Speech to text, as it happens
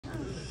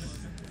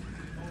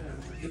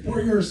The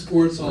Port Huron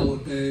Sports Hall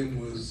of Fame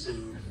was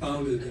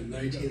founded in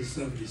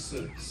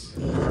 1976.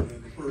 And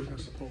the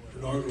first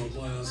inaugural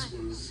class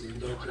was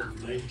inducted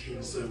in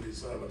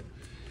 1977.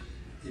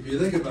 If you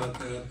think about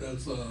that,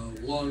 that's a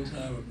long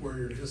time of Port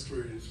Huron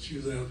history to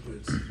choose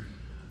athletes.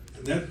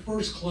 In that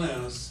first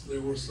class, there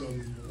were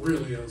some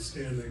really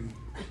outstanding,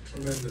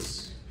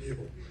 tremendous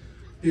people.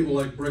 People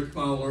like Brick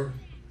Fowler,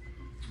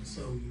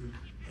 some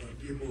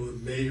people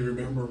that may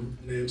remember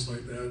names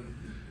like that,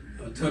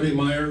 Tubby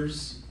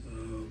Myers,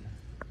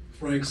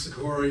 Frank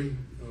Sikori,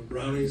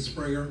 Brownie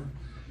Springer.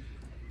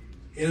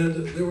 And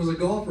there was a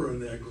golfer in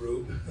that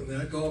group, and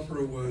that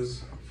golfer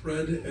was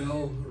Fred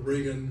L.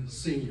 Reagan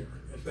Sr.,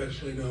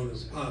 affectionately known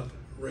as Pop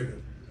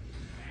Reagan.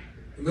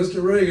 And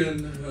Mr.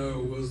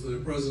 Reagan was the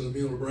president of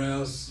Mueller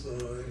Brass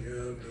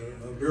and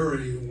a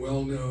very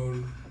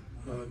well-known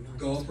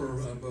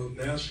golfer both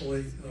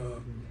nationally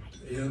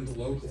and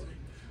locally.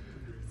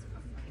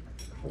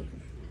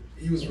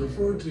 He was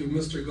referred to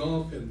Mr.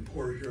 Golf in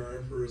Port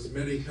Huron for his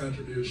many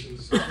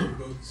contributions to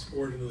both the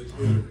sport and to the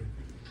community.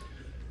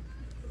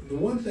 The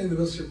one thing that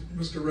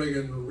Mr.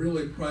 Reagan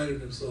really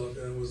prided himself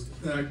in was the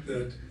fact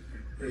that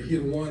he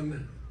had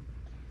won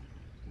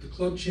the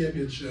club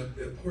championship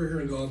at Port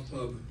Huron Golf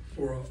Club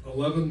for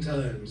 11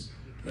 times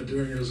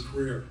during his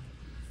career.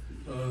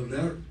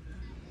 That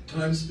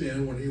time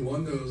span when he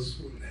won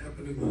those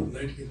happened in the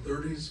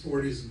 1930s,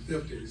 40s, and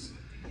 50s.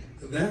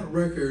 And that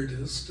record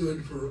has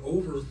stood for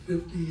over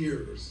 50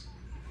 years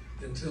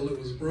until it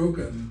was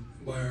broken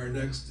by our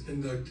next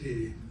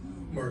inductee,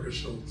 Markus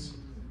Shultz.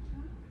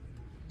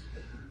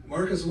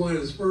 Markus won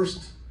his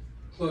first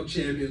club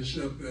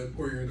championship at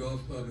Port Huron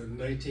Golf Club in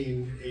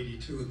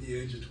 1982 at the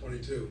age of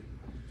 22.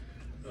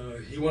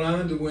 He went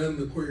on to win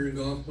the Port Huron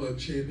Golf Club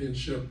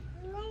championship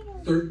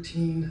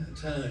 13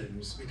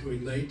 times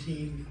between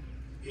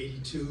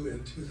 1982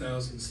 and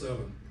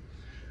 2007.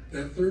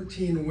 That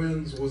 13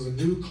 wins was a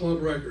new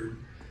club record,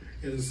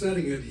 and in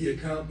setting it, he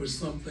accomplished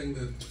something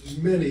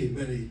that many,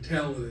 many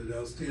talented,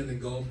 outstanding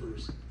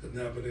golfers have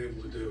not been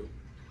able to do.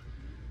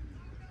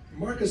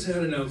 Markus had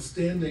an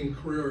outstanding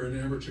career in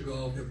amateur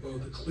golf at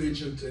both the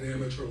collegiate and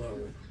amateur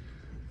level.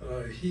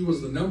 He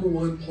was the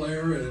 #1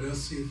 player at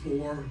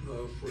SC4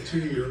 for 2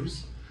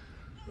 years.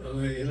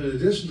 In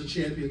addition to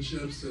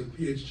championships at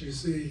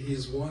PHGC,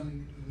 he's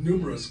won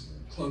numerous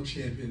club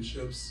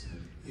championships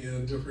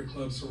in different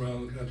clubs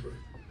around the country.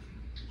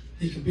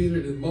 He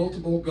competed in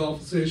multiple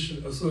Golf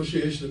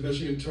Association of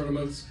Michigan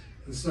tournaments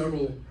and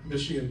several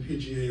Michigan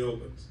PGA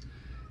Opens.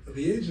 At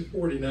the age of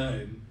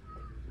 49,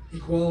 he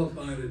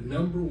qualified at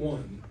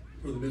 #1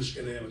 for the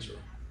Michigan Amateur.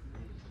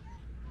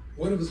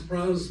 One of his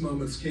proudest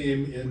moments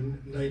came in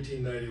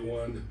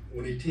 1991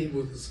 when he teamed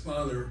with his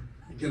father,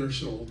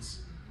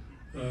 Shultz,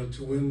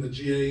 to win the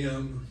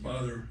GAM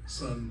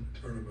father-son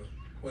tournament.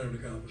 Quite an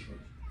accomplishment.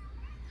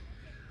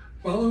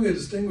 Following a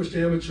distinguished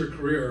amateur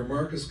career,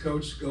 Markus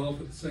coached golf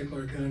at the St.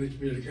 Clair County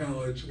Community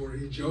College, where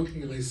he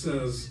jokingly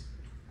says,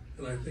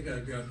 and I think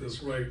I've got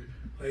this right,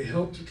 I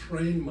helped to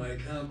train my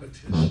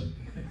competition.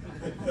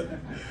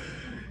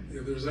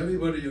 If there's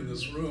anybody in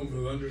this room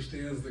who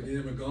understands the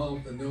game of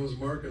golf and knows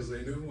Markus,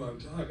 they know who I'm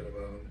talking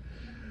about.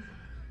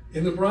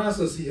 In the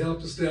process, he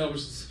helped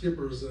establish the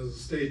Skippers as a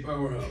state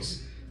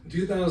powerhouse. In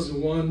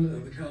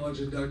 2001, the college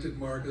inducted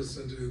Markus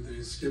into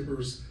the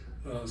Skippers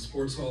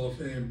Sports Hall of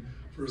Fame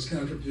for his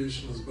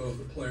contribution as both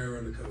a player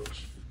and a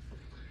coach.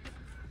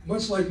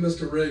 Much like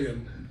Mr.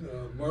 Reagan,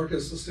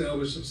 Markus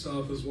established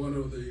himself as one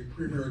of the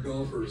premier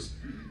golfers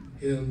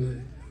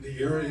in the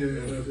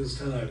area and of his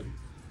time.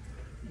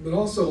 But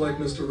also like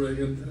Mr.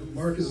 Reagan,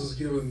 Markus has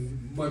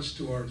given much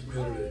to our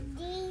community.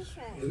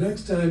 The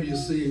next time you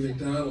see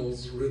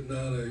McDonald's written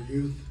on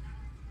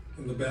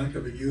in the back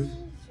of a youth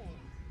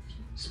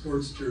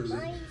sports jersey,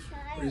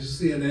 or you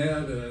see an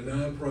ad in a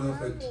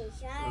nonprofit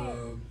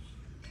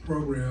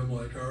program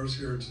like ours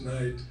here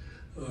tonight,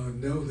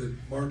 know that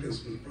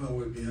Markus was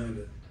probably behind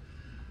it.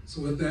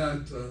 So with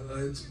that,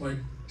 it's my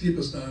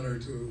deepest honor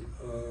to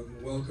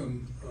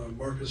welcome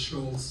Markus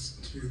Shultz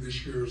to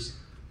this year's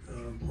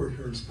Port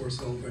Huron Sports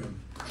Hall of Fame.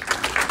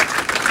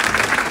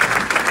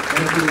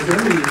 And if there's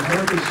any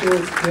Markus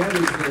Shultz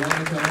caddies that want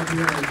to come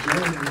here and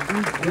join the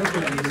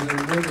program,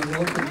 they're more than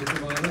welcome to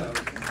come on up.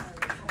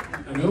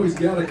 I know he's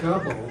got a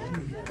couple.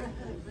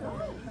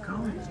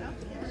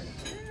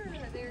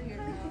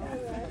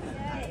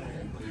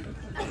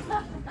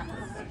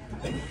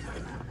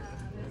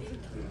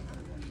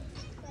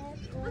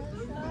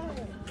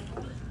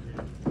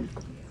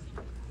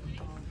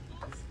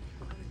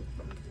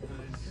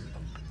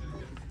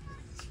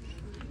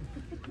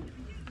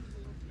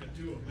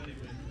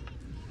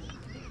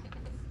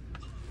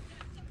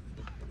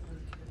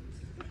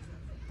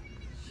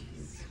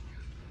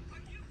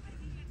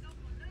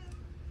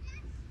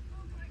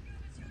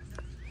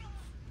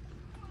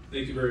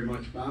 Thank you very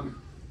much, Bob.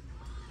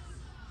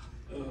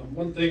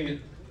 One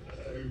thing,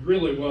 I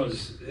really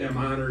am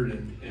honored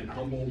and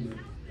humbled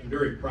and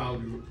very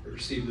proud to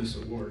receive this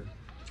award.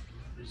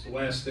 It's the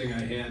last thing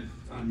I had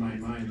on my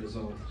mind, as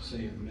I'll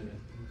say in a minute.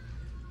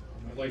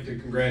 I'd like to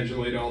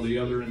congratulate all the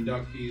other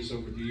inductees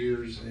over the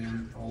years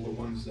and all the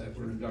ones that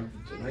were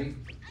inducted tonight.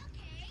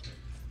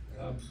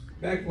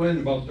 Back when,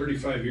 about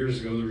 35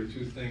 years ago, there were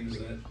two things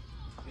that,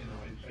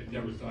 I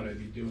never thought I'd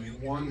be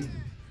doing. One,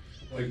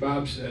 like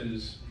Bob said,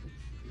 is,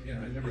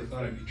 I never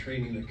thought I'd be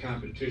training the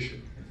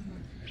competition.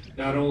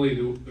 Not only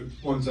the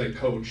ones I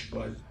coached,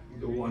 but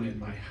the one in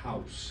my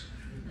house.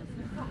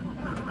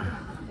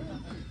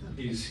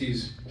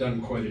 He's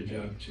done quite a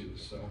job too,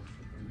 so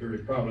I'm very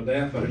proud of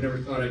that, but I never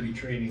thought I'd be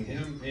training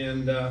him,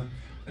 and I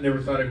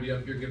never thought I'd be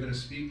up here giving a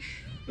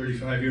speech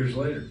 35 years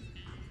later.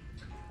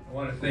 I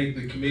want to thank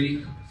the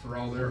committee for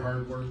all their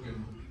hard work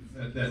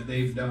and that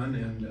they've done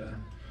and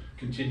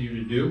continue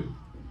to do.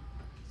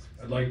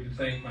 I'd like to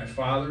thank my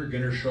father,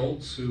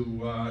 Shultz,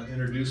 who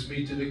introduced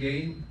me to the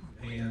game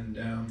and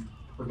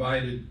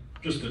provided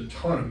just a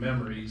ton of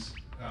memories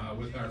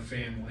with our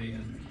family,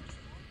 and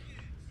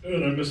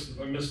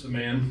I miss the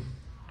man.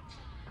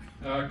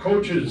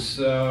 Coaches,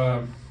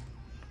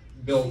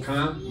 Bill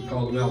Comp, we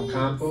called him El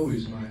Campo,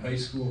 he's my high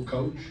school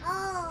coach.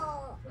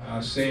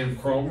 Sam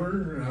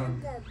Cromer,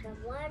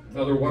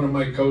 another one of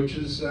my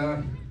coaches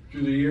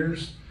through the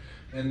years.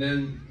 And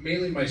then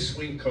mainly my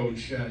swing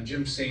coach,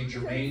 Jim St.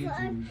 Germain,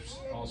 who's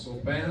also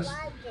passed.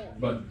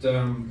 But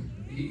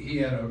he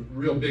had a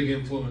real big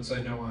influence,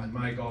 I know, on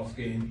my golf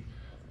game,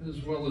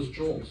 as well as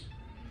Joel's.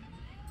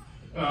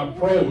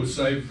 Pros,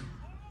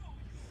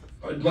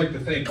 I'd like to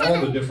thank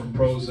all the different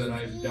pros that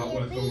I've dealt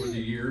with over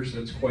the years.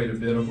 That's quite a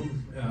bit of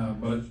them,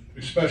 but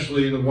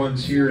especially the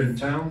ones here in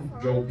town.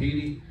 Joe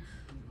Petey,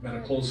 been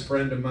a close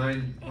friend of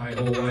mine my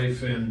whole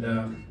life, and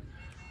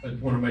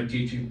one of my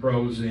teaching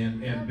pros,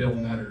 and Bill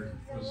Metter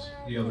was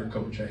the other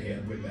coach I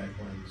had way back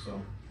when.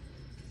 So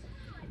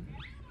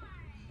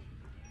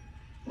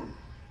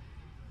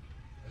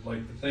I'd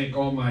like to thank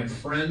all my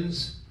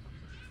friends,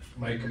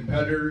 my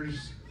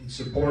competitors, and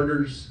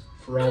supporters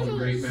for all the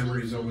great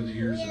memories over the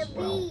years as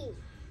well.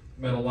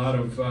 Met a lot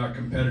of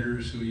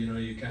competitors who,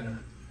 you kind of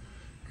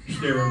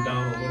stare them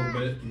down a little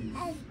bit. And,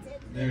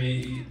 I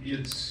mean,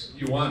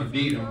 you want to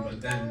beat them, but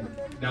then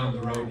down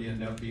the road you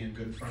end up being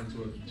good friends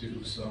with them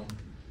too. So,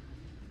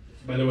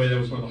 by the way, that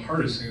was one of the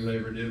hardest things I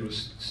ever did,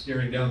 was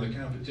staring down the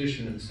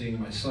competition and seeing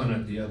my son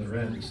at the other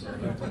end. So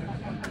that's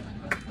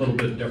a little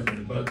bit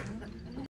different, but